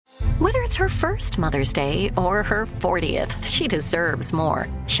Whether it's her first Mother's Day or her 40th, she deserves more.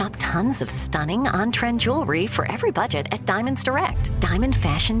 Shop tons of stunning on-trend jewelry for every budget at Diamonds Direct. Diamond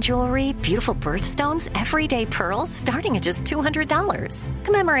fashion jewelry, beautiful birthstones, everyday pearls starting at just $200.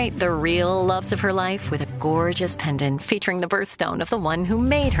 Commemorate the real loves of her life with a gorgeous pendant featuring the birthstone of the one who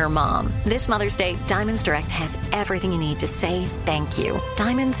made her mom. This Mother's Day, Diamonds Direct has everything you need to say thank you.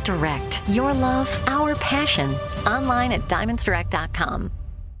 Diamonds Direct. Your love, our passion. Online at diamondsdirect.com.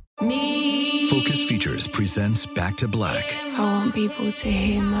 Focus Features presents Back to Black. I want people to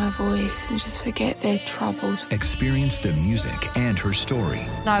hear my voice and just forget their troubles. Experience the music and her story.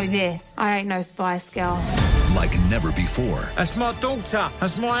 Know this, I ain't no Spice Girl. Like never before. That's my daughter.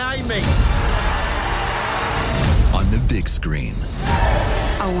 That's my Amy. On the big screen.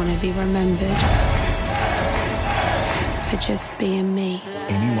 I want to be remembered for just being me.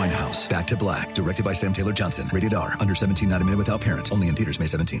 Amy Winehouse, Back to Black, directed by Sam Taylor Johnson. Rated R, under 17, not a minute without parent. Only in theaters May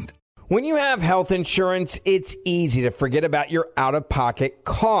 17th. When you have health insurance, it's easy to forget about your out-of-pocket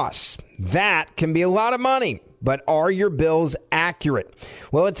costs. That can be a lot of money, but are your bills accurate?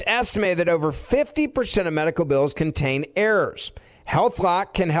 Well, it's estimated that over 50% of medical bills contain errors.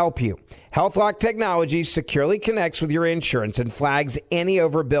 HealthLock can help you. HealthLock technology securely connects with your insurance and flags any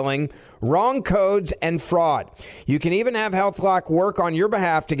overbilling, wrong codes, and fraud. You can even have HealthLock work on your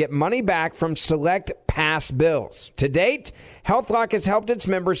behalf to get money back from select past bills. To date, HealthLock has helped its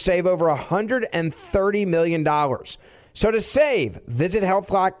members save over $130 million. So to save, visit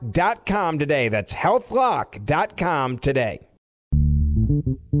healthlock.com today. That's healthlock.com today.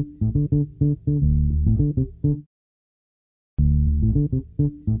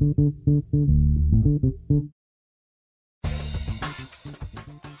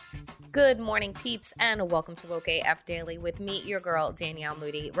 Good morning, peeps, and welcome to Woke AF Daily with me, your girl, Danielle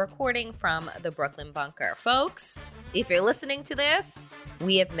Moody, recording from the Brooklyn Bunker. Folks, if you're listening to this,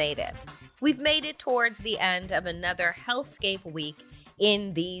 we have made it. We've made it towards the end of another hellscape week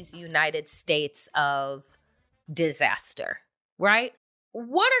in these United States of disaster, right?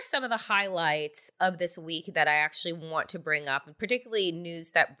 What are some of the highlights of this week that I actually want to bring up, and particularly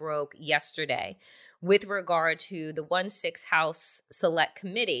news that broke yesterday with regard to the 1-6 House Select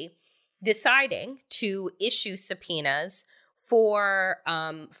Committee deciding to issue subpoenas for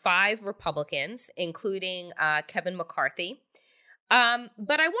 5 Republicans, including Kevin McCarthy.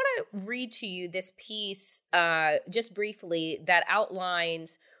 But I want to read to you this piece just briefly that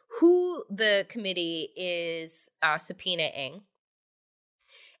outlines who the committee is subpoenaing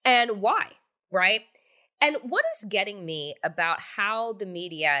and why, right? And what is getting me about how the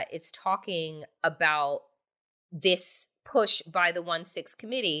media is talking about this push by the 1-6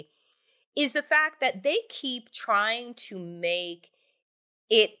 committee is the fact that they keep trying to make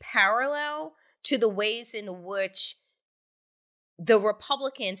it parallel to the ways in which the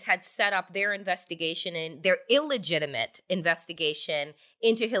Republicans had set up their investigation and their illegitimate investigation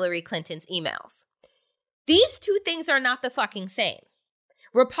into Hillary Clinton's emails. These two things are not the fucking same.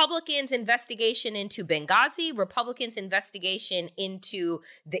 Republicans' investigation into Benghazi, Republicans' investigation into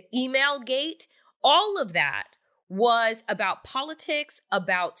the email gate, all of that was about politics,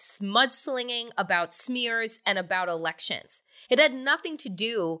 about mudslinging, about smears, and about elections. It had nothing to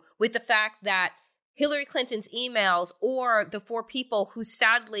do with the fact that Hillary Clinton's emails or the 4 people who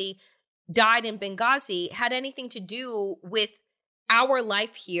sadly died in Benghazi had anything to do with our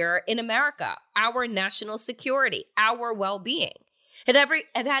life here in America, our national security, our well-being. It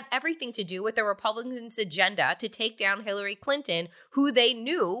had everything to do with the Republicans' agenda to take down Hillary Clinton, who they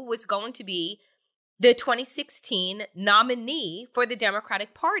knew was going to be the 2016 nominee for the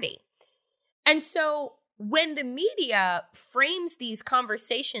Democratic Party. And so when the media frames these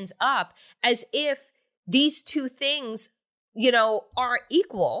conversations up as if these two things, are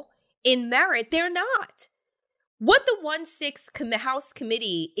equal in merit, they're not. What the 1-6 House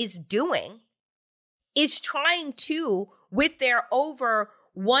Committee is doing is trying to, with their over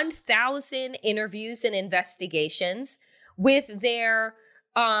 1,000 interviews and investigations, with their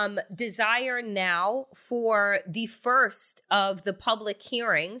desire now for the first of the public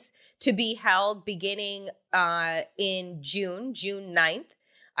hearings to be held beginning in June 9th,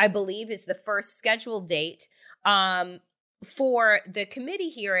 I believe is the first scheduled date for the committee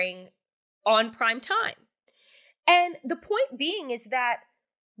hearing on prime time. And the point being is that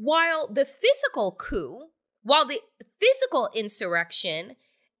while the physical insurrection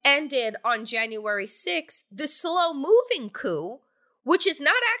ended on January 6th, the slow-moving coup, which is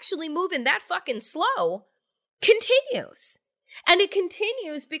not actually moving that fucking slow, continues. And it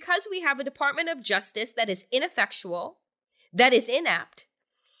continues because we have a Department of Justice that is ineffectual, that is inept,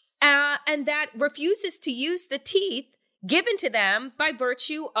 and that refuses to use the teeth given to them by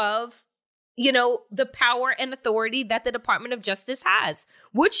virtue of, you know, the power and authority that the Department of Justice has,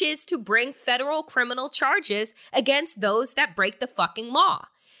 which is to bring federal criminal charges against those that break the fucking law.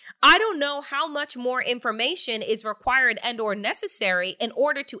 I don't know how much more information is required and or necessary in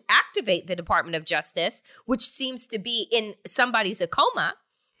order to activate the Department of Justice, which seems to be in somebody's coma.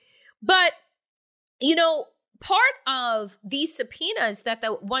 But, you know, part of these subpoenas that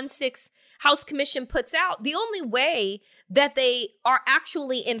the 1-6 House Commission puts out, the only way that they are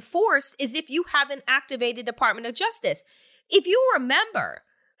actually enforced is if you have an activated Department of Justice. If you remember,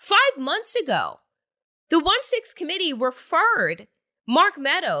 5 months ago, the 1-6 committee referred Mark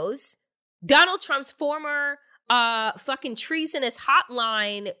Meadows, Donald Trump's former fucking treasonous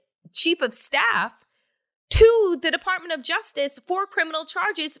hotline chief of staff, to the Department of Justice for criminal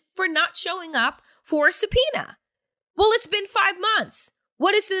charges for not showing up for a subpoena. Well, it's been 5 months.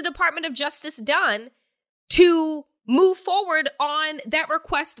 What has the Department of Justice done to move forward on that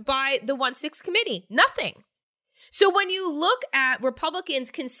request by the 1-6 committee? Nothing. So when you look at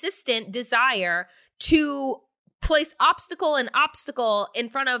Republicans' consistent desire to place obstacle in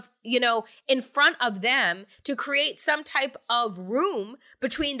front of them to create some type of room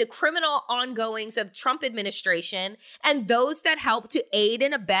between the criminal ongoings of Trump administration and those that help to aid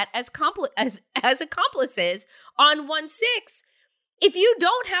and abet as accomplices on 1-6. If you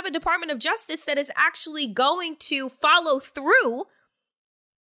don't have a Department of Justice that is actually going to follow through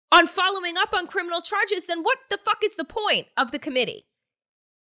on following up on criminal charges, then what the fuck is the point of the committee?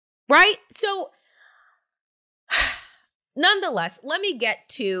 Right? So nonetheless, let me get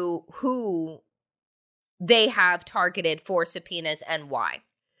to who they have targeted for subpoenas and why.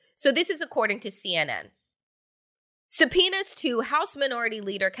 So this is according to CNN. Subpoenas to House Minority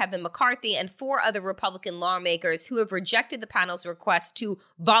Leader Kevin McCarthy and 4 other Republican lawmakers who have rejected the panel's request to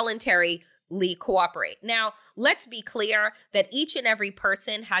voluntarily cooperate. Now, let's be clear that each and every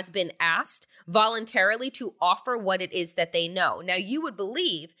person has been asked voluntarily to offer what it is that they know. Now, you would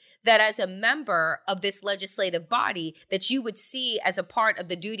believe that as a member of this legislative body, that you would see as a part of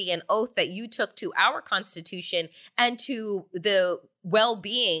the duty and oath that you took to our Constitution and to the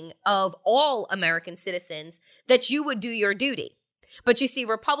well-being of all American citizens, that you would do your duty. But you see,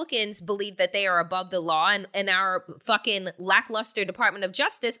 Republicans believe that they are above the law, and our fucking lackluster Department of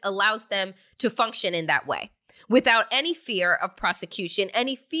Justice allows them to function in that way without any fear of prosecution,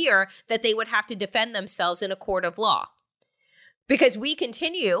 any fear that they would have to defend themselves in a court of law. Because we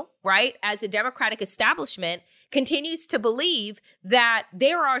continue, right, as a Democratic establishment, continues to believe that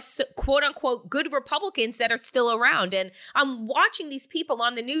there are quote unquote good Republicans that are still around. And I'm watching these people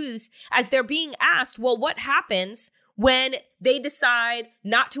on the news as they're being asked, well, what happens when they decide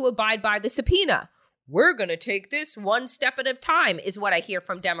not to abide by the subpoena? We're going to take this one step at a time, is what I hear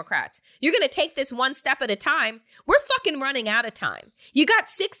from Democrats. You're going to take this one step at a time? We're fucking running out of time. You got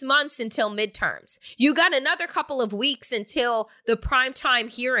 6 months until midterms. You got another couple of weeks until the primetime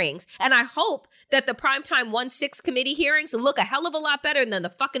hearings. And I hope that the primetime 1-6 committee hearings look a hell of a lot better than the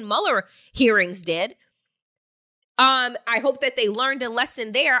fucking Mueller hearings did. I hope that they learned a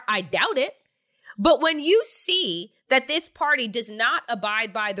lesson there. I doubt it. But when you see that this party does not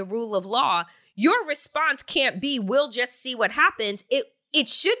abide by the rule of law, your response can't be, we'll just see what happens. It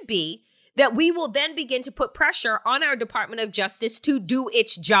should be that we will then begin to put pressure on our Department of Justice to do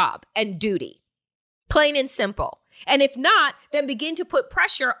its job and duty. Plain and simple. And if not, then begin to put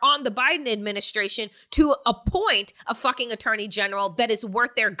pressure on the Biden administration to appoint a fucking attorney general that is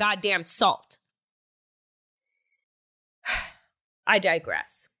worth their goddamn salt. I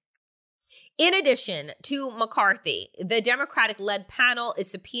digress. In addition to McCarthy, the Democratic-led panel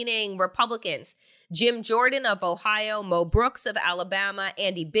is subpoenaing Republicans Jim Jordan of Ohio, Mo Brooks of Alabama,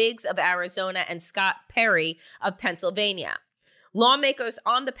 Andy Biggs of Arizona, and Scott Perry of Pennsylvania. Lawmakers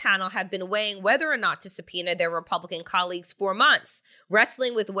on the panel have been weighing whether or not to subpoena their Republican colleagues for months,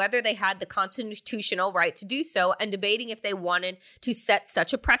 wrestling with whether they had the constitutional right to do so and debating if they wanted to set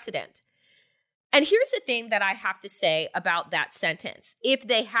such a precedent. And here's the thing that I have to say about that sentence. If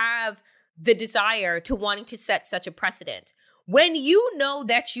they have the desire to wanting to set such a precedent, when you know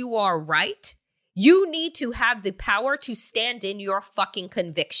that you are right, you need to have the power to stand in your fucking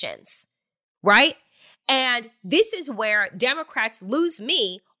convictions, right? And this is where Democrats lose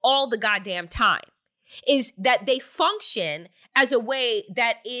me all the goddamn time, is that they function as a way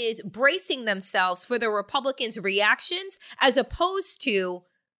that is bracing themselves for the Republicans' reactions as opposed to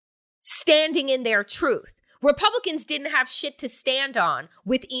standing in their truth. Republicans didn't have shit to stand on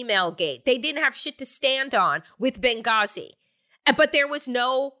with Emailgate. They didn't have shit to stand on with Benghazi. But there was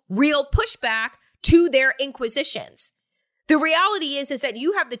no real pushback to their inquisitions. The reality is that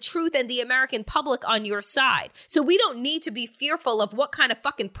you have the truth and the American public on your side. So we don't need to be fearful of what kind of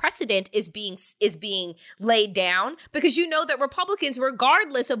fucking precedent is being laid down, because you know that Republicans,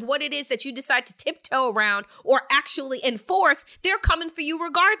 regardless of what it is that you decide to tiptoe around or actually enforce, they're coming for you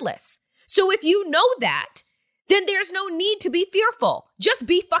regardless. So if you know that, then there's no need to be fearful. Just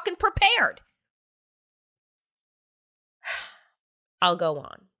be fucking prepared. I'll go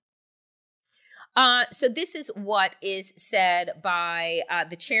on. So this is what is said by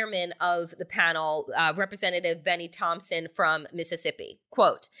the chairman of the panel, Representative Benny Thompson from Mississippi.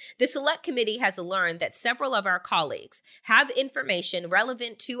 Quote, "The select committee has learned that several of our colleagues have information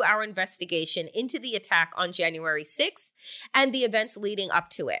relevant to our investigation into the attack on January 6th and the events leading up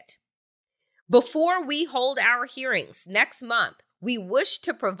to it. Before we hold our hearings next month, we wish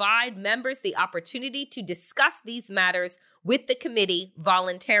to provide members the opportunity to discuss these matters with the committee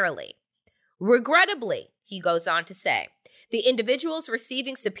voluntarily. Regrettably," he goes on to say, "the individuals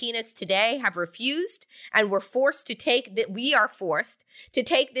receiving subpoenas today have refused and we are forced to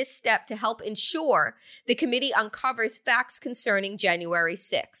take this step to help ensure the committee uncovers facts concerning January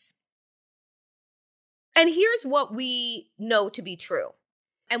 6th. And here's what we know to be true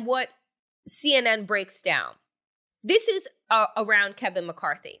and what CNN breaks down. This is around Kevin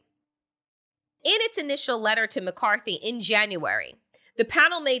McCarthy. In its initial letter to McCarthy in January, the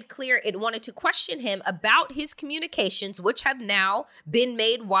panel made clear it wanted to question him about his communications, which have now been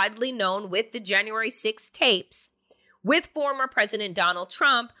made widely known with the January 6th tapes, with former President Donald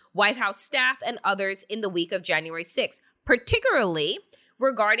Trump, White House staff, and others in the week of January 6th, particularly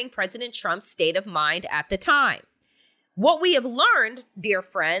regarding President Trump's state of mind at the time. What we have learned, dear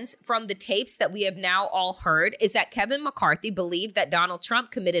friends, from the tapes that we have now all heard is that Kevin McCarthy believed that Donald Trump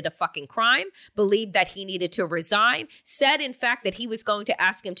committed a fucking crime, believed that he needed to resign, said, in fact, that he was going to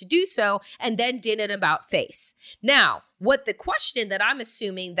ask him to do so, and then did an about face. Now, what the question that I'm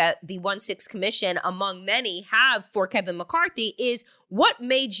assuming that the 1-6 Commission, among many, have for Kevin McCarthy is, what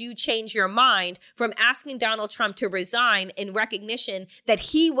made you change your mind from asking Donald Trump to resign in recognition that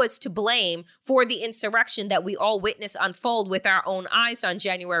he was to blame for the insurrection that we all witnessed unfold with our own eyes on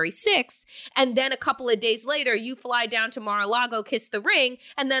January 6th, and then a couple of days later, you fly down to Mar-a-Lago, kiss the ring,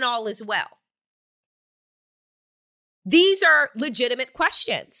 and then all is well? These are legitimate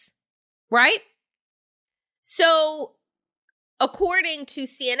questions, right? So, according to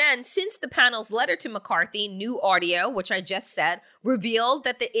CNN, since the panel's letter to McCarthy, new audio, which I just said, revealed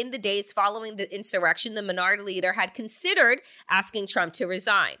that in the days following the insurrection, the minority leader had considered asking Trump to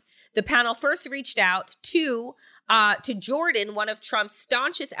resign. The panel first reached out to Jordan, one of Trump's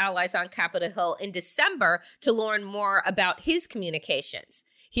staunchest allies on Capitol Hill, in December to learn more about his communications.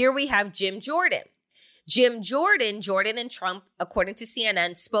 Here we have Jim Jordan. Jordan and Trump, according to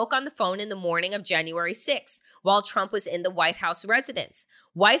CNN, spoke on the phone in the morning of January 6th while Trump was in the White House residence.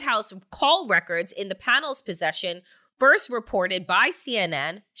 White House call records in the panel's possession, first reported by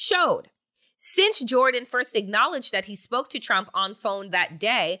CNN, showed. Since Jordan first acknowledged that he spoke to Trump on phone that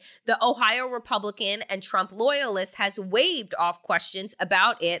day, the Ohio Republican and Trump loyalist has waved off questions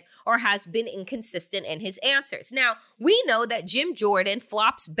about it or has been inconsistent in his answers. Now, we know that Jim Jordan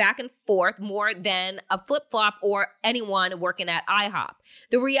flops back and forth more than a flip-flop or anyone working at IHOP.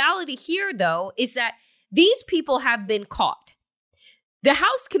 The reality here, though, is that these people have been caught. The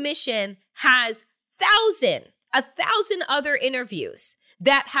House Commission has 1,000 other interviews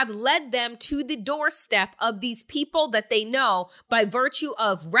that have led them to the doorstep of these people that they know by virtue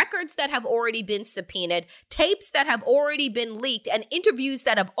of records that have already been subpoenaed, tapes that have already been leaked, and interviews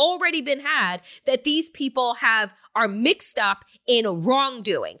that have already been had, that these people are mixed up in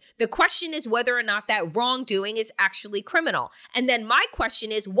wrongdoing. The question is whether or not that wrongdoing is actually criminal. And then my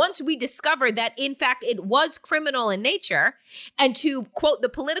question is, once we discover that in fact it was criminal in nature, and to quote the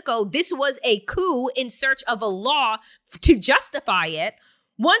Politico, this was a coup in search of a law to justify it,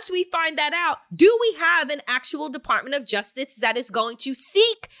 once we find that out, do we have an actual Department of Justice that is going to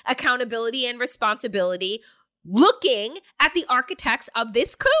seek accountability and responsibility looking at the architects of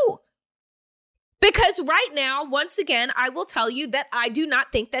this coup? Because right now, once again, I will tell you that I do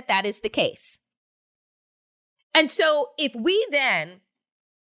not think that that is the case. And so if we then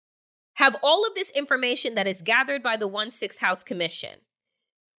have all of this information that is gathered by the 1-6 House Commission,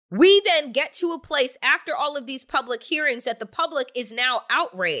 we then get to a place after all of these public hearings that the public is now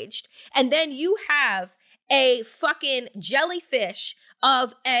outraged. And then you have a fucking jellyfish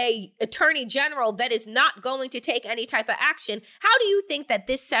of a attorney general that is not going to take any type of action, how do you think that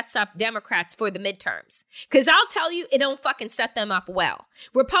this sets up Democrats for the midterms? Because I'll tell you, it don't fucking set them up well.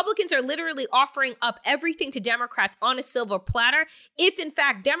 Republicans are literally offering up everything to Democrats on a silver platter if, in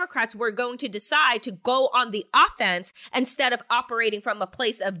fact, Democrats were going to decide to go on the offense instead of operating from a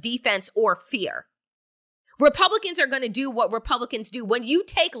place of defense or fear. Republicans are going to do what Republicans do. When you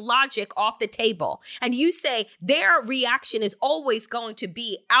take logic off the table and you say their reaction is always going to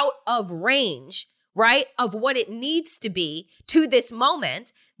be out of range, right, of what it needs to be to this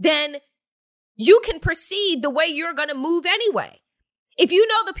moment, then you can proceed the way you're going to move anyway. If you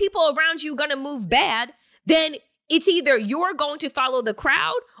know the people around you are going to move bad, then it's either you're going to follow the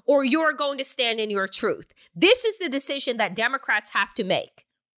crowd or you're going to stand in your truth. This is the decision that Democrats have to make.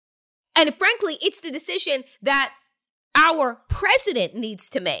 And frankly, it's the decision that our president needs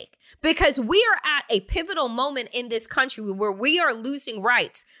to make, because we are at a pivotal moment in this country where we are losing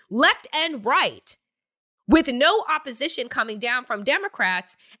rights left and right with no opposition coming down from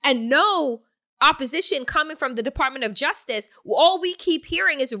Democrats and no opposition coming from the Department of Justice. All we keep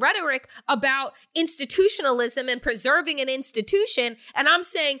hearing is rhetoric about institutionalism and preserving an institution. And I'm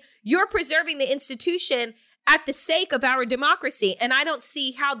saying you're preserving the institution at the sake of our democracy. And I don't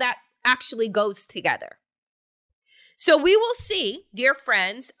see how that actually goes together. So we will see, dear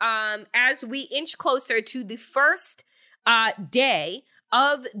friends, as we inch closer to the first day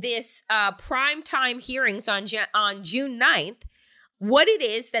of this primetime hearings on June 9th, what it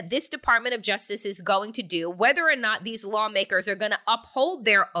is that this Department of Justice is going to do, whether or not these lawmakers are going to uphold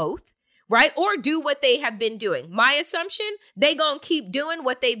their oath, right, or do what they have been doing. My assumption, they going to keep doing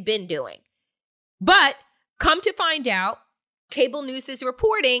what they've been doing. But come to find out, cable news is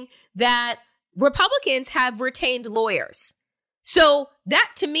reporting that Republicans have retained lawyers. So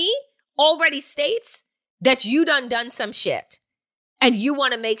that, to me, already states that you done some shit. And you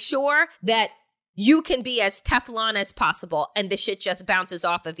want to make sure that you can be as Teflon as possible and the shit just bounces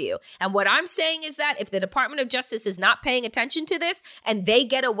off of you. And what I'm saying is that if the Department of Justice is not paying attention to this and they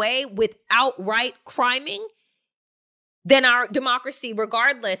get away with outright criming, then our democracy,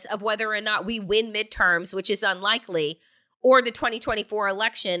 regardless of whether or not we win midterms, which is unlikely, or the 2024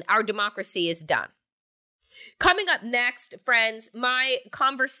 election, our democracy is done. Coming up next, friends, my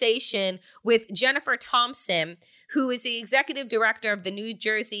conversation with Jennifer Thompson, who is the executive director of the New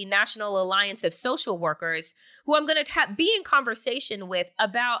Jersey National Alliance of Social Workers, who I'm going to be in conversation with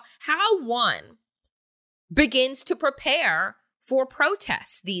about how one begins to prepare for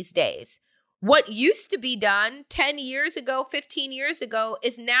protests these days. What used to be done 10 years ago, 15 years ago,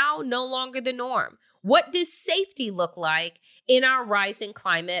 is now no longer the norm. What does safety look like in our rising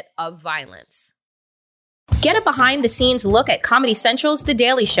climate of violence? Get a behind-the-scenes look at Comedy Central's The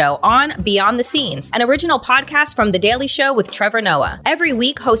Daily Show on Beyond the Scenes, an original podcast from The Daily Show with Trevor Noah. Every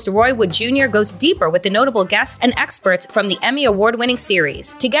week, host Roy Wood Jr. goes deeper with the notable guests and experts from the Emmy Award-winning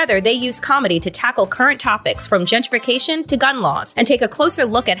series. Together, they use comedy to tackle current topics from gentrification to gun laws and take a closer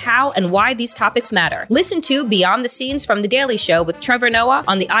look at how and why these topics matter. Listen to Beyond the Scenes from The Daily Show with Trevor Noah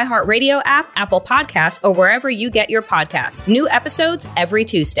on the iHeartRadio app, Apple Podcasts, or wherever you get your podcasts. New episodes every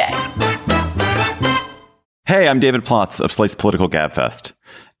Tuesday. Hey, I'm David Plotz of Slate's Political Gabfest.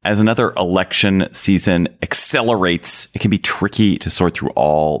 As another election season accelerates, it can be tricky to sort through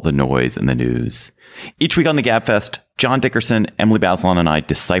all the noise in the news. Each week on the Gabfest, John Dickerson, Emily Bazelon, and I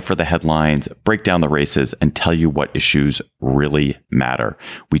decipher the headlines, break down the races, and tell you what issues really matter.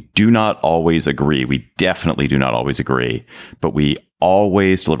 We do not always agree. We definitely do not always agree, but we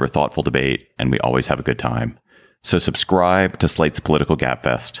always deliver thoughtful debate, and we always have a good time. So subscribe to Slate's Political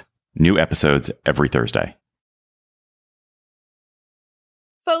Gabfest. New episodes every Thursday.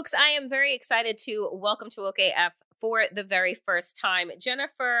 Folks, I am very excited to welcome to Woke AF for the very first time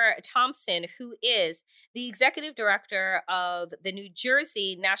Jennifer Thompson, who is the executive director of the New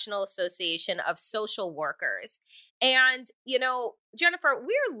Jersey National Association of Social Workers. And, you know, Jennifer,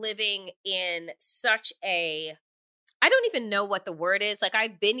 we're living in such a, I don't even know what the word is. Like,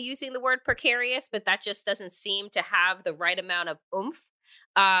 I've been using the word precarious, but that just doesn't seem to have the right amount of oomph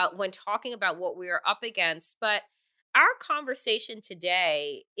when talking about what we are up against. But our conversation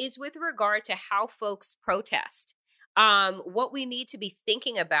today is with regard to how folks protest, what we need to be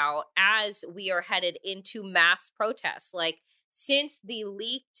thinking about as we are headed into mass protests. Like, since the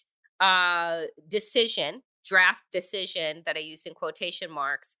leaked draft decision that I use in quotation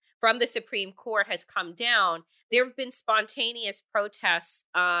marks from the Supreme Court has come down, there have been spontaneous protests,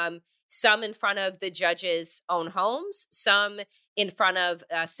 some in front of the judges' own homes, some in front of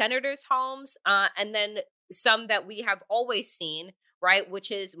senators' homes, and then some that we have always seen, right, which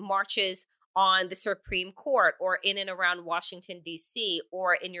is marches on the Supreme Court or in and around Washington, D.C.,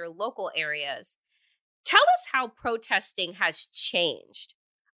 or in your local areas. Tell us how protesting has changed,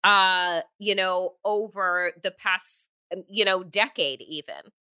 over the past, decade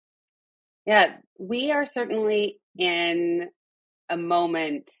even. Yeah, we are certainly in a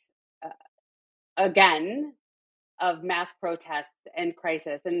moment, again, of mass protests and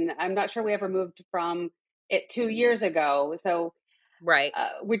crisis. And I'm not sure we ever moved from it 2 years ago. So right,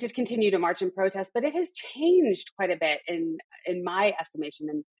 we just continue to march and protest, but it has changed quite a bit in my estimation.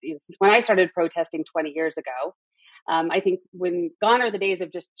 And since when I started protesting 20 years ago, I think when gone are the days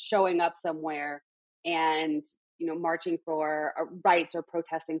of just showing up somewhere and marching for rights or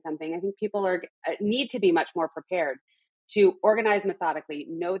protesting something. I think people need to be much more prepared to organize methodically,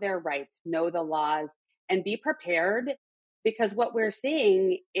 know their rights, know the laws, and be prepared, because what we're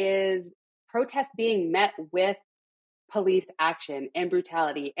seeing is protests being met with police action and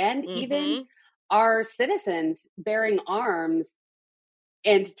brutality, and even our citizens bearing arms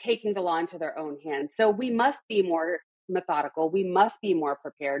and taking the law into their own hands. So we must be more methodical. We must be more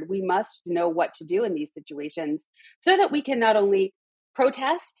prepared. We must know what to do in these situations so that we can not only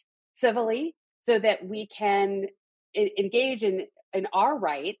protest civilly, so that we can engage in our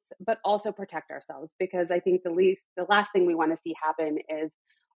rights, but also protect ourselves. Because I think the last thing we want to see happen is,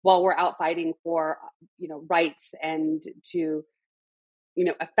 while we're out fighting for, rights and to,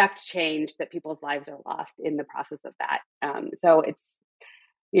 affect change, that people's lives are lost in the process of that. So it's,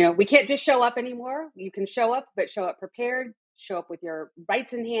 we can't just show up anymore. You can show up, but show up prepared, show up with your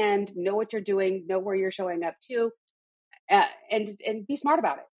rights in hand, know what you're doing, know where you're showing up to, and be smart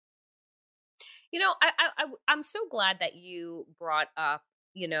about it. I'm so glad that you brought up,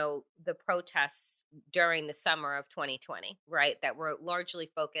 the protests during the summer of 2020, right? That were largely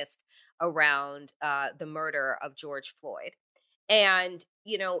focused around the murder of George Floyd. And,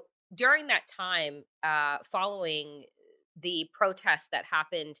 during that time, following the protests that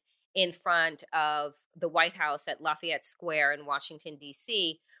happened in front of the White House at Lafayette Square in Washington,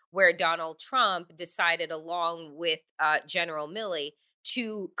 D.C., where Donald Trump decided, along with General Milley,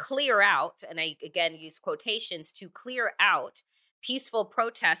 to clear out, and I again use quotations, to clear out peaceful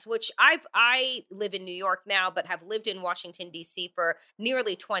protests, which I live in New York now, but have lived in Washington, D.C. for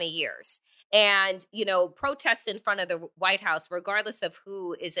nearly 20 years. And, protests in front of the White House, regardless of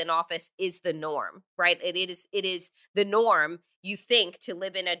who is in office, is the norm, right? It is the norm, you think, to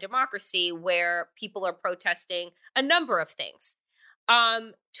live in a democracy where people are protesting a number of things.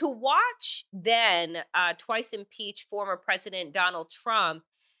 To watch then twice impeached former President Donald Trump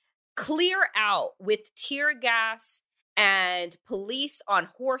clear out with tear gas and police on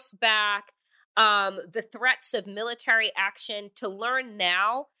horseback, the threats of military action, to learn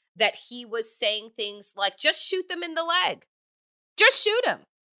now that he was saying things like, just shoot them in the leg, just shoot them,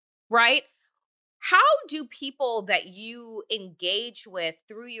 right? How do people that you engage with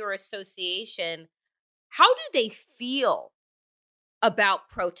through your association, how do they feel about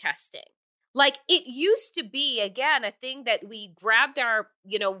protesting? Like, it used to be, again, a thing that we grabbed our,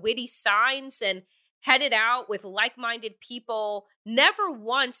 witty signs and headed out with like-minded people, never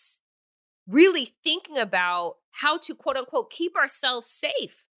once really thinking about how to, quote unquote, keep ourselves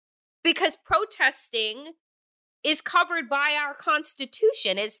safe. Because protesting is covered by our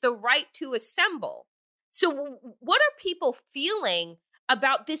Constitution. It's the right to assemble. So what are people feeling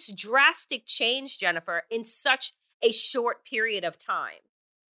about this drastic change, Jennifer, in such a short period of time?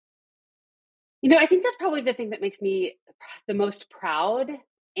 I think that's probably the thing that makes me the most proud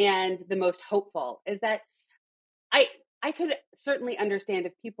and the most hopeful, is that I could certainly understand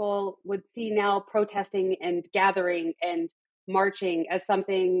if people would see now protesting and gathering and marching as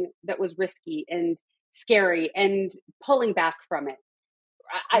something that was risky and scary and pulling back from it.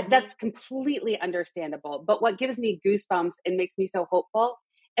 That's completely understandable. But what gives me goosebumps and makes me so hopeful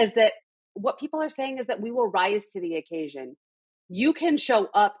is that what people are saying is that we will rise to the occasion. You can show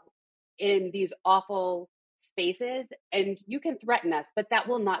up in these awful spaces and you can threaten us, but that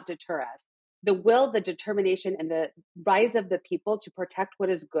will not deter us. The will, the determination, and the rise of the people to protect what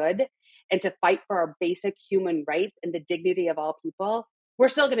is good and to fight for our basic human rights and the dignity of all people, we're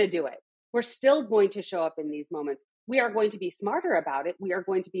still going to do it. We're still going to show up in these moments. We are going to be smarter about it. We are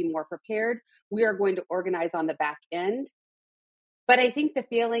going to be more prepared. We are going to organize on the back end. But I think the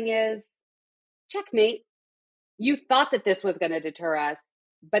feeling is, checkmate. You thought that this was going to deter us,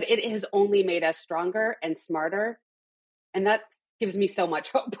 but it has only made us stronger and smarter. And that gives me so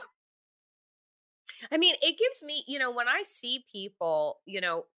much hope. I mean, it gives me, when I see people,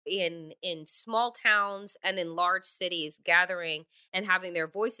 in small towns and in large cities gathering and having their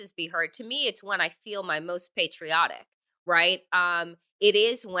voices be heard, to me, it's when I feel my most patriotic, right? it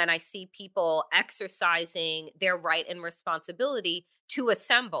is when I see people exercising their right and responsibility to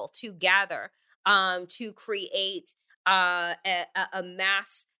assemble, to gather, to create a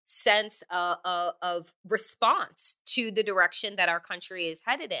mass sense of response to the direction that our country is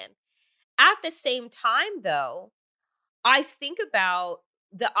headed in. At the same time, though, I think about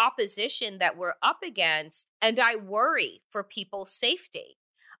the opposition that we're up against, and I worry for people's safety.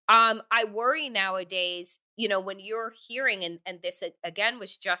 I worry nowadays, when you're hearing, and this again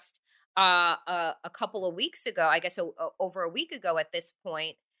was just a couple of weeks ago, I guess over a week ago at this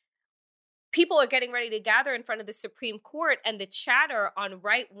point, people are getting ready to gather in front of the Supreme Court, and the chatter on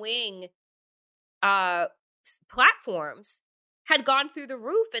right-wing platforms had gone through the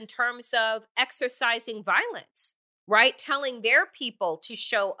roof in terms of exercising violence, right? Telling their people to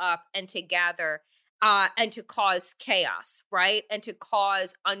show up and to gather and to cause chaos, right? And to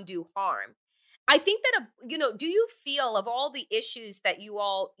cause undue harm. I think that, do you feel, of all the issues that you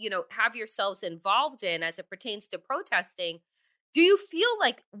all, have yourselves involved in as it pertains to protesting, do you feel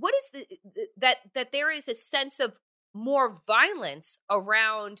like that there is a sense of more violence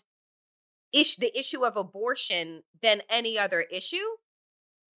around the issue of abortion than any other issue?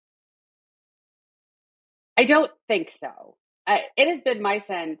 I don't think so. It has been my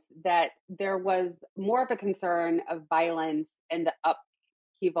sense that there was more of a concern of violence and the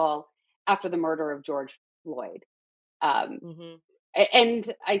upheaval after the murder of George Floyd. And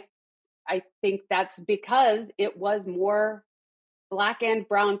I think that's because it was more Black and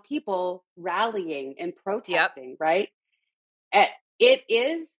brown people rallying and protesting, right? It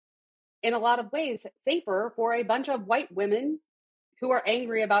is, in a lot of ways, safer for a bunch of white women who are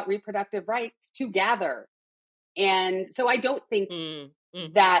angry about reproductive rights to gather. And so I don't think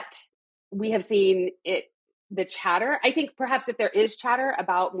that we have seen the chatter. I think perhaps if there is chatter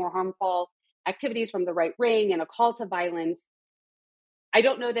about more harmful activities from the right wing and a call to violence, I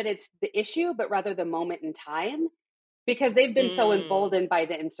don't know that it's the issue, but rather the moment in time, because they've been so emboldened by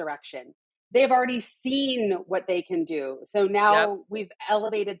the insurrection. They've already seen what they can do. So now we've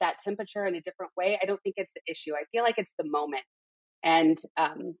elevated that temperature in a different way. I don't think it's the issue. I feel like it's the moment. And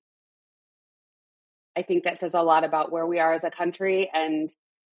I think that says a lot about where we are as a country and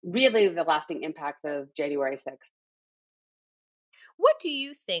really the lasting impacts of January 6th. What do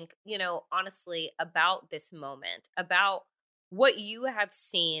you think, honestly, about this moment, about what you have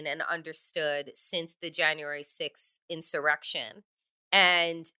seen and understood since the January 6th insurrection?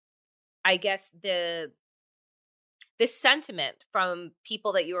 And I guess the sentiment from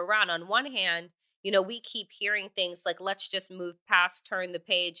people that you're around. On one hand, we keep hearing things like, let's just move past, turn the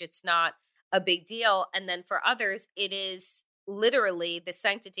page. It's not a big deal. And then for others, it is literally the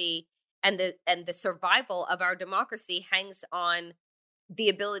sanctity and the survival of our democracy hangs on the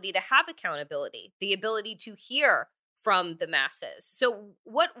ability to have accountability, the ability to hear from the masses. So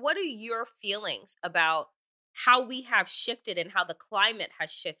what are your feelings about how we have shifted and how the climate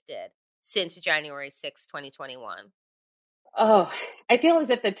has shifted since January 6, 2021? Oh, I feel as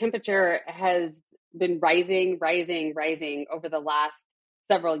if the temperature has been rising over the last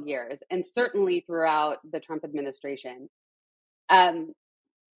several years, and certainly throughout the Trump administration.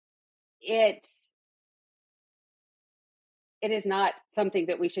 It is not something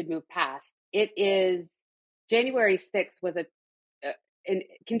that we should move past. It is, January 6th was and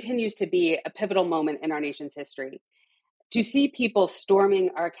continues to be a pivotal moment in our nation's history. To see people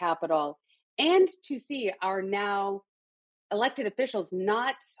storming our Capitol and to see our now elected officials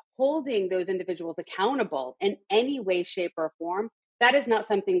not holding those individuals accountable in any way, shape, or form, that is not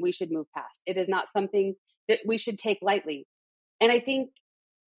something we should move past. It is not something that we should take lightly. And I think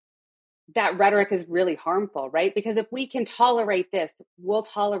that rhetoric is really harmful, right? Because if we can tolerate this, we'll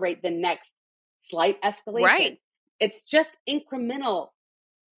tolerate the next slight escalation. Right. It's just incremental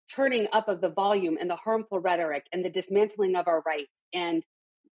turning up of the volume and the harmful rhetoric and the dismantling of our rights and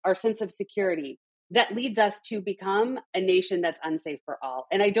our sense of security that leads us to become a nation that's unsafe for all.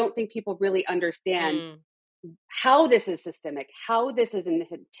 And I don't think people really understand how this is systemic, how this is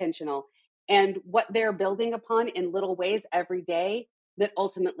intentional, and what they're building upon in little ways every day that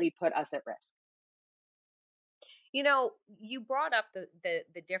ultimately put us at risk. You brought up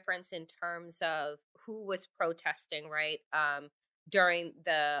the difference in terms of who was protesting, right? During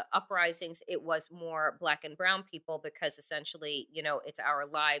the uprisings, it was more Black and brown people because essentially, it's our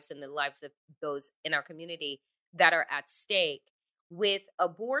lives and the lives of those in our community that are at stake. With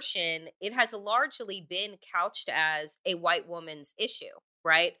abortion, it has largely been couched as a white woman's issue,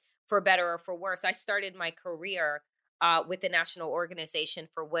 right? For better or for worse. I started my career with the National Organization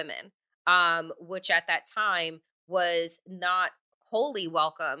for Women, which at that time was not wholly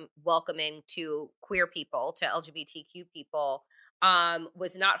welcoming to queer people, to LGBTQ people,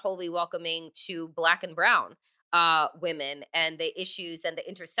 was not wholly welcoming to Black and brown women and the issues and the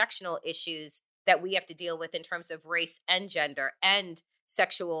intersectional issues that we have to deal with in terms of race and gender and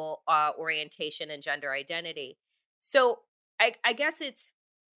sexual orientation and gender identity. So I guess it's,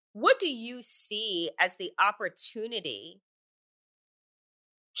 what do you see as the opportunity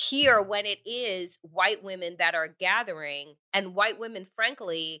here when it is white women that are gathering, and white women,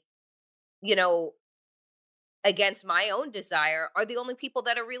 frankly, you know, against my own desire, are the only people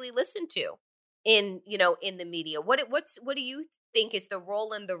that are really listened to in the media? What do you think is the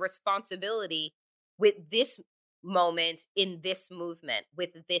role and the responsibility with this moment in this movement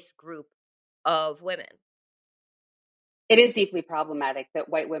with this group of women? It is deeply problematic that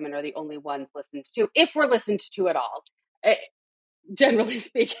white women are the only ones listened to, if we're listened to at all. Generally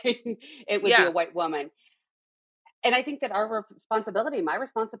speaking, it would be a white woman. And I think that our responsibility, my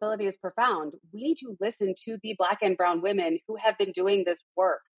responsibility, is profound. We need to listen to the Black and brown women who have been doing this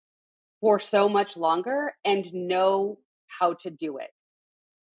work for so much longer and know how to do it.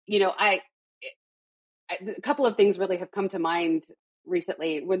 You know, a couple of things really have come to mind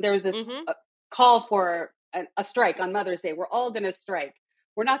recently. When there was this call for a strike on Mother's Day, we're all going to strike.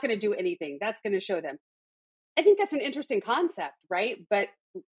 We're not going to do anything. That's going to show them. I think that's an interesting concept, right? But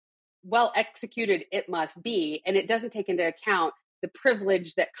well executed it must be, and it doesn't take into account the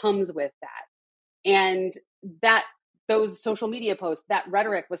privilege that comes with that. And that those social media posts, that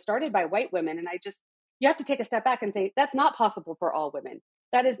rhetoric was started by white women. And you have to take a step back and say, that's not possible for all women.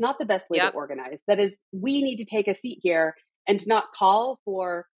 That is not the best way to organize. We need to take a seat here and not call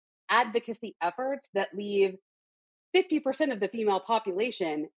for advocacy efforts that leave 50% of the female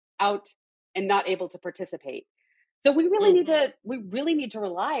population out and not able to participate. So we really need to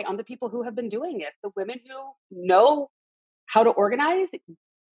rely on the people who have been doing it, the women who know how to organize.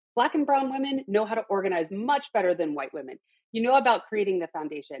 Black and brown women know how to organize much better than white women. You know about creating the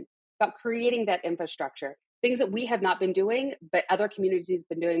foundation, about creating that infrastructure, things that we have not been doing, but other communities have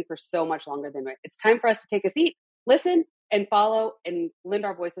been doing for so much longer than we. It's time for us to take a seat, listen, and follow, and lend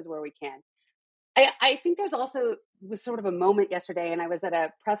our voices where we can. I think there's also was sort of a moment yesterday, and I was at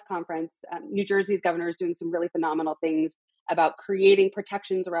a press conference. New Jersey's governor is doing some really phenomenal things about creating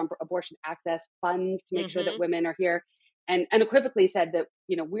protections around abortion access funds to make sure that women are here, and unequivocally said that,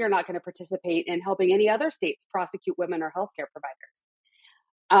 we are not going to participate in helping any other states prosecute women or healthcare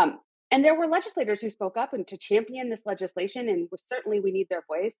providers. And there were legislators who spoke up and to champion this legislation, and certainly we need their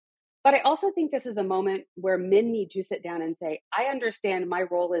voice. But I also think this is a moment where men need to sit down and say, I understand my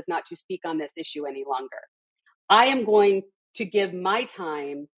role is not to speak on this issue any longer. I am going to give my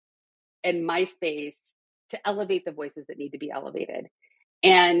time and my space to elevate the voices that need to be elevated.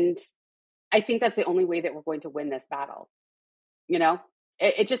 And I think that's the only way that we're going to win this battle.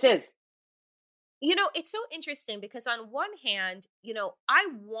 It just is. It's so interesting because on one hand, I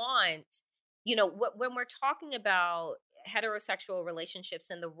want, when we're talking about heterosexual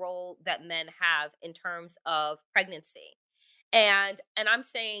relationships and the role that men have in terms of pregnancy. And I'm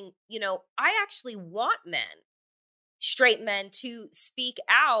saying, I actually want straight men to speak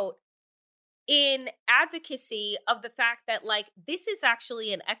out in advocacy of the fact that this is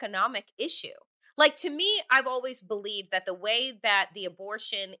actually an economic issue. To me, I've always believed that the way that the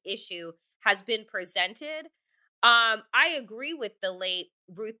abortion issue has been presented, I agree with the late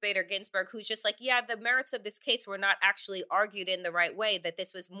Ruth Bader Ginsburg, who's just the merits of this case were not actually argued in the right way, that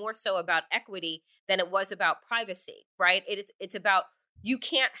this was more so about equity than it was about privacy, right? It's about, you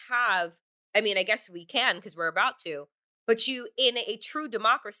can't have, I guess we can because we're about to, but in a true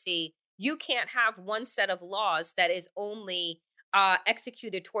democracy, you can't have one set of laws that is only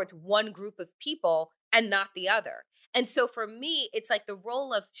executed towards one group of people and not the other. And so for me, it's the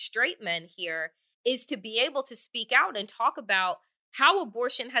role of straight men here is to be able to speak out and talk about how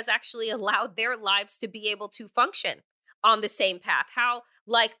abortion has actually allowed their lives to be able to function on the same path. How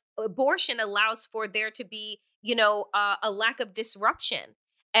abortion allows for there to be, a lack of disruption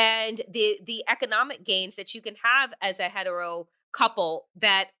and the economic gains that you can have as a hetero couple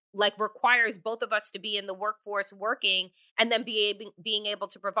that requires both of us to be in the workforce working and then being able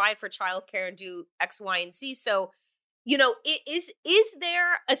to provide for childcare and do X, Y, and Z. So, is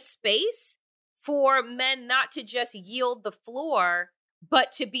there a space for men not to just yield the floor,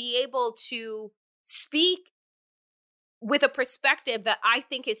 but to be able to speak with a perspective that I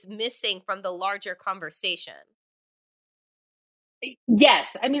think is missing from the larger conversation? Yes.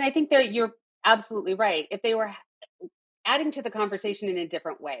 I think that you're absolutely right. If they were adding to the conversation in a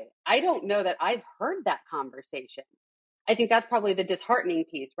different way, I don't know that I've heard that conversation. I think that's probably the disheartening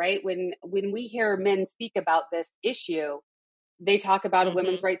piece, right? When we hear men speak about this issue, they talk about a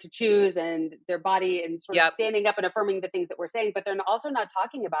women's right to choose and their body and sort of standing up and affirming the things that we're saying, but they're also not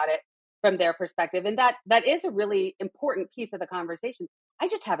talking about it from their perspective. And that is a really important piece of the conversation. I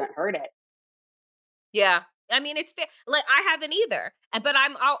just haven't heard it. Yeah. I mean, it's fair. Like, I haven't either. But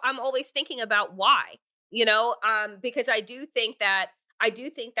I'm always thinking about why, because I do think that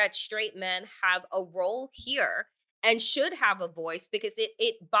straight men have a role here and should have a voice, because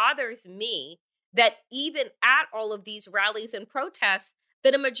it bothers me that even at all of these rallies and protests,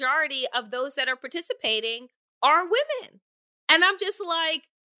 that a majority of those that are participating are women. And I'm just like,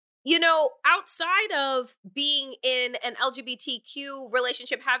 outside of being in an LGBTQ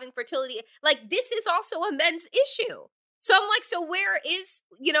relationship, having fertility, like, this is also a men's issue. So I'm like, so where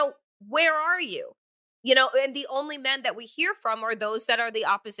are you? And the only men that we hear from are those that are the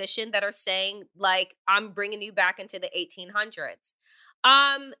opposition, that are saying, like, I'm bringing you back into the 1800s.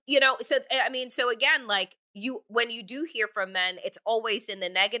 So again, like, when you do hear from men, it's always in the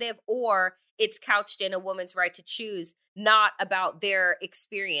negative, or it's couched in a woman's right to choose, not about their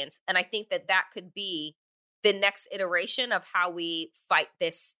experience. And I think that could be the next iteration of how we fight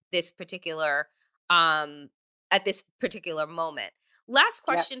this particular, at this particular moment. Last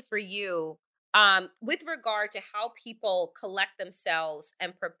question for you, with regard to how people collect themselves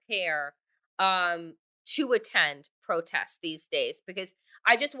and prepare, to attend protests these days, because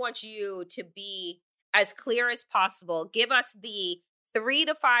I just want you to be as clear as possible. Give us the 3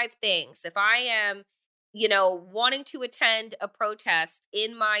 to 5 things. If I am, wanting to attend a protest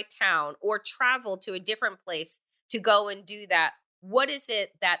in my town or travel to a different place to go and do that, what is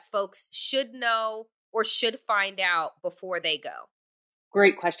it that folks should know or should find out before they go?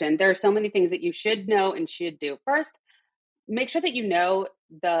 Great question. There are so many things that you should know and should do. First, make sure that you know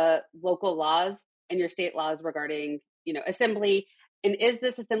the local laws and your state laws regarding, assembly. And is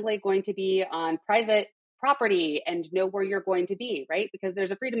this assembly going to be on private property, and know where you're going to be, right? Because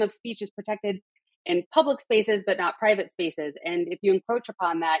there's a freedom of speech is protected in public spaces, but not private spaces. And if you encroach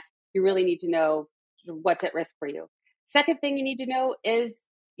upon that, you really need to know what's at risk for you. Second thing you need to know is,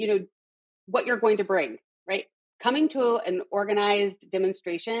 what you're going to bring, right? Coming to an organized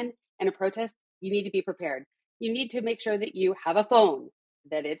demonstration and a protest, you need to be prepared. You need to make sure that you have a phone,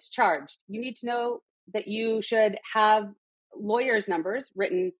 that it's charged. You need to know that you should have lawyers' numbers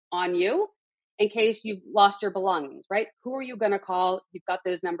written on you in case you've lost your belongings, right? Who are you going to call? You've got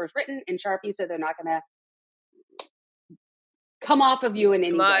those numbers written in Sharpie, so they're not going to come off of you in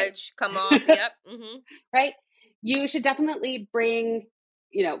any way. Smudge, come off, yep. Mm-hmm. Right? You should definitely bring,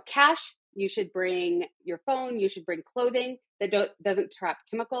 cash. You should bring your phone. You should bring clothing that doesn't trap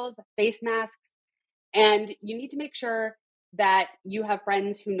chemicals, face masks. And you need to make sure that you have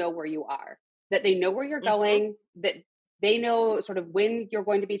friends who know where you are, that they know where you're going, that they know sort of when you're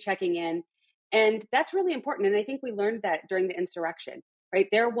going to be checking in. And that's really important. And I think we learned that during the insurrection, right?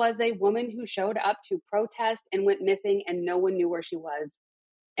 There was a woman who showed up to protest and went missing, and no one knew where she was.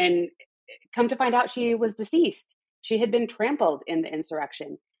 And come to find out, she was deceased. She had been trampled in the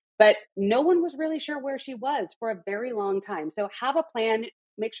insurrection, but no one was really sure where she was for a very long time. So have a plan,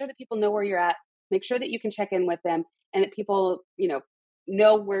 make sure that people know where you're at, make sure that you can check in with them, and that people,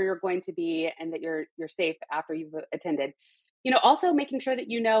 know where you're going to be, and that you're safe after you've attended. Also making sure that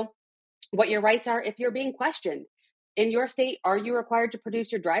you know what your rights are if you're being questioned. In your state, are you required to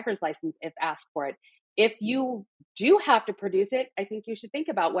produce your driver's license if asked for it? If you do have to produce it, I think you should think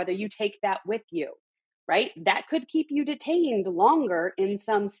about whether you take that with you, right? That could keep you detained longer in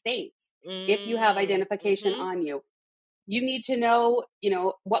some states if you have identification on you. You need to know,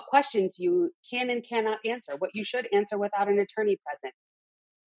 what questions you can and cannot answer, what you should answer without an attorney present.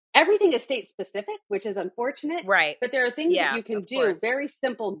 Everything is state specific, which is unfortunate. Right. But there are things that you can do, very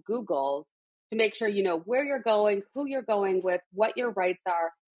simple Googles, to make sure you know where you're going, who you're going with, what your rights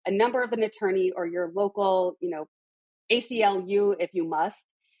are, a number of an attorney or your local, ACLU if you must,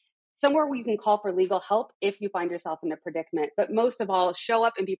 somewhere where you can call for legal help if you find yourself in a predicament. But most of all, show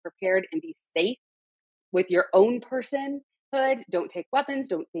up and be prepared and be safe with your own personhood. Don't take weapons.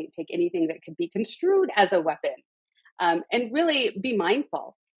 Don't take anything that could be construed as a weapon. And really be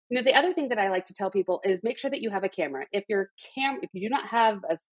mindful. The other thing that I like to tell people is make sure that you have a camera. If you do not have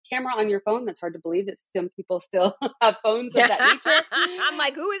a camera on your phone, that's hard to believe that some people still have phones of that nature. I'm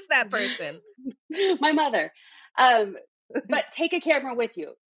like, who is that person? My mother. But take a camera with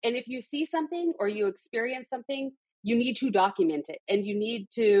you. And if you see something or you experience something, you need to document it. And you need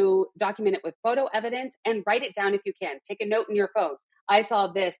to document it with photo evidence and write it down if you can. Take a note in your phone. I saw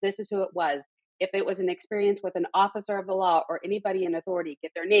this. This is who it was. If it was an experience with an officer of the law or anybody in authority,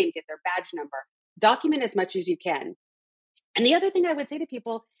 get their name, get their badge number, document as much as you can. And the other thing I would say to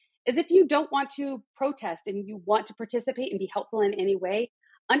people is if you don't want to protest and you want to participate and be helpful in any way,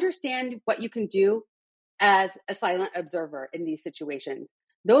 understand what you can do as a silent observer in these situations.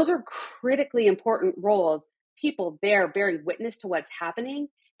 Those are critically important roles. People there bearing witness to what's happening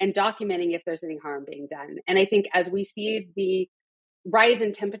and documenting if there's any harm being done. And I think as we see the rise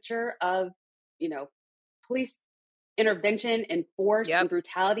in temperature of, police intervention and force and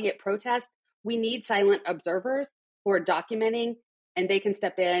brutality at protests, we need silent observers who are documenting, and they can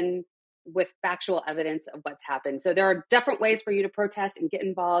step in with factual evidence of what's happened. So there are different ways for you to protest and get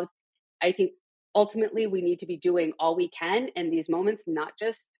involved. I think ultimately we need to be doing all we can in these moments, not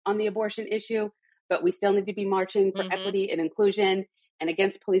just on the abortion issue, but we still need to be marching for equity and inclusion and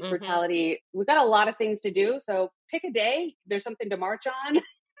against police brutality. We've got a lot of things to do. So pick a day. There's something to march on,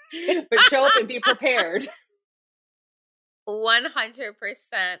 but show up and be prepared.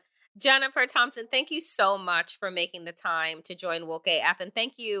 100%. Jennifer Thompson, thank you so much for making the time to join Woke AF. And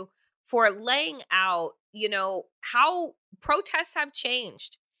thank you for laying out, how protests have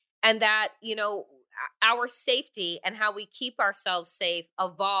changed and that, our safety and how we keep ourselves safe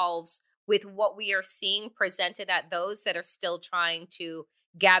evolves with what we are seeing presented at those that are still trying to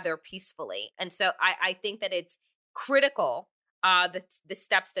gather peacefully. And so I think that it's critical, the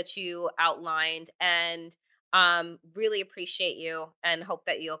steps that you outlined, and really appreciate you and hope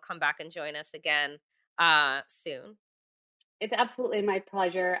that you'll come back and join us again soon. It's absolutely my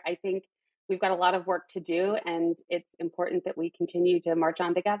pleasure. I think we've got a lot of work to do, and it's important that we continue to march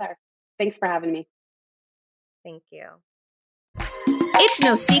on together. Thanks for having me. Thank you. It's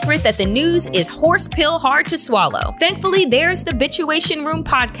no secret that the news is horse pill hard to swallow. Thankfully, there's the Bitchuation Room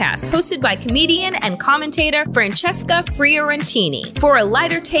podcast, hosted by comedian and commentator Francesca Fiorentini, for a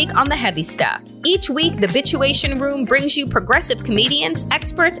lighter take on the heavy stuff. Each week, the Bitchuation Room brings you progressive comedians,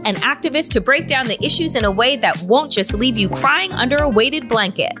 experts, and activists to break down the issues in a way that won't just leave you crying under a weighted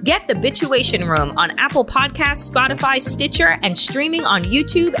blanket. Get the Bitchuation Room on Apple Podcasts, Spotify, Stitcher, and streaming on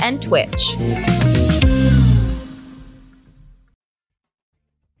YouTube and Twitch.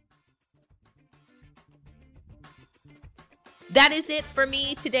 That is it for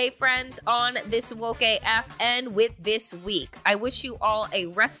me today, friends, on this Woke AF and with this week. I wish you all a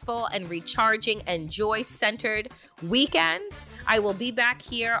restful and recharging and joy-centered weekend. I will be back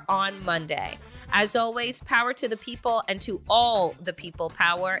here on Monday. As always, power to the people, and to all the people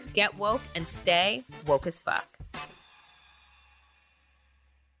power. Get woke and stay woke as fuck.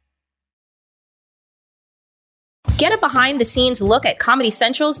 Get a behind-the-scenes look at Comedy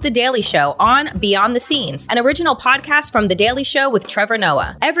Central's The Daily Show on Beyond the Scenes, an original podcast from The Daily Show with Trevor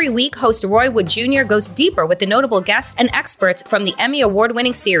Noah. Every week, host Roy Wood Jr. goes deeper with the notable guests and experts from the Emmy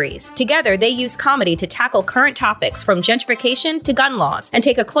Award-winning series. Together, they use comedy to tackle current topics from gentrification to gun laws and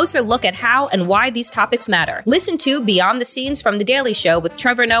take a closer look at how and why these topics matter. Listen to Beyond the Scenes from The Daily Show with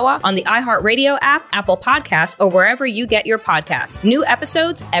Trevor Noah on the iHeartRadio app, Apple Podcasts, or wherever you get your podcasts. New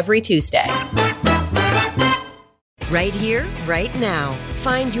episodes every Tuesday. Right here, right now.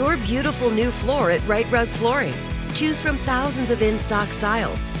 Find your beautiful new floor at Right Rug Flooring. Choose from thousands of in-stock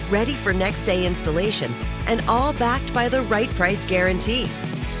styles, ready for next day installation, and all backed by the right price guarantee.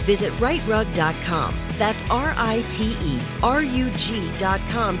 Visit rightrug.com. That's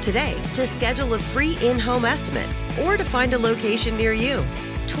RITERUG.com today to schedule a free in-home estimate or to find a location near you.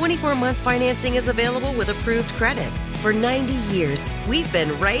 24-month financing is available with approved credit. For 90 years, we've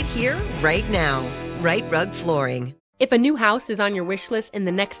been right here, right now. Right Rug Flooring. If a new house is on your wish list in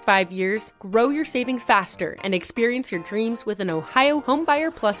the next 5 years, grow your savings faster and experience your dreams with an Ohio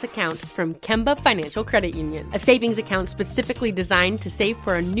Homebuyer Plus account from Kemba Financial Credit Union. A savings account specifically designed to save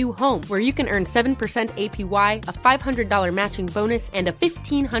for a new home, where you can earn 7% APY, a $500 matching bonus, and a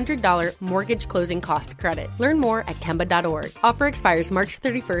 $1,500 mortgage closing cost credit. Learn more at Kemba.org. Offer expires March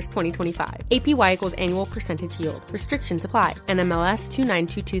 31st, 2025. APY equals annual percentage yield. Restrictions apply. NMLS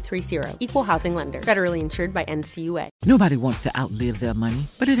 292230. Equal housing lender. Federally insured by NCUA. Nobody wants to outlive their money,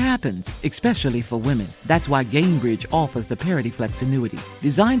 but it happens, especially for women. That's why Gainbridge offers the Parity Flex annuity,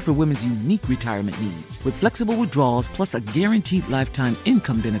 designed for women's unique retirement needs, with flexible withdrawals plus a guaranteed lifetime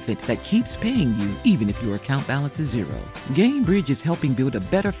income benefit that keeps paying you even if your account balance is zero. Gainbridge is helping build a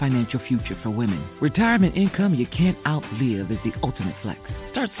better financial future for women. Retirement income you can't outlive is the ultimate flex.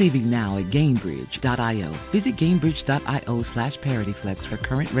 Start saving now at Gainbridge.io. Visit Gainbridge.io/ParityFlex for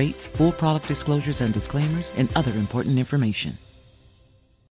current rates, full product disclosures and disclaimers, and other important information.